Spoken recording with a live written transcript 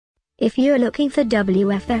If you're looking for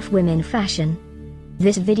WFF women fashion,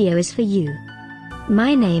 this video is for you.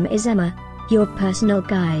 My name is Emma, your personal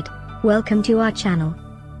guide. Welcome to our channel.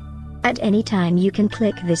 At any time you can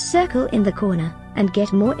click this circle in the corner, and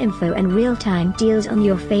get more info and real-time deals on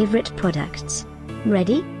your favorite products.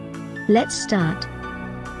 Ready? Let's start.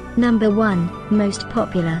 Number 1, Most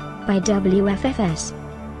Popular, by WFFS.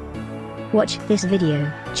 Watch this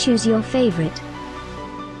video, choose your favorite.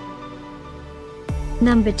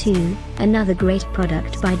 Number 2, another great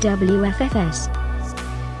product by WFFS.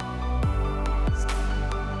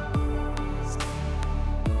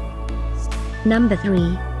 Number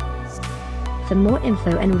 3. For more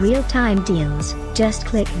info and real-time deals, just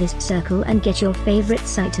click this circle and get your favorite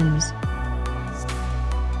items.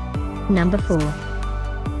 Number 4.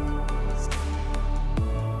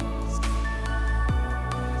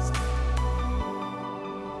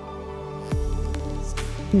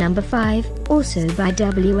 Number 5, also by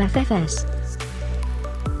WFFS.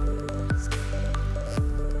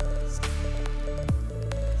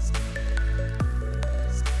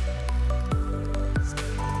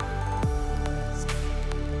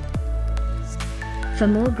 For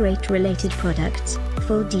more great related products,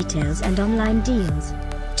 full details and online deals,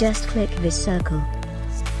 just click this circle.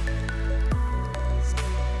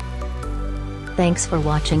 Thanks for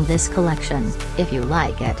watching this collection. If you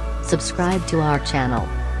like it, subscribe to our channel.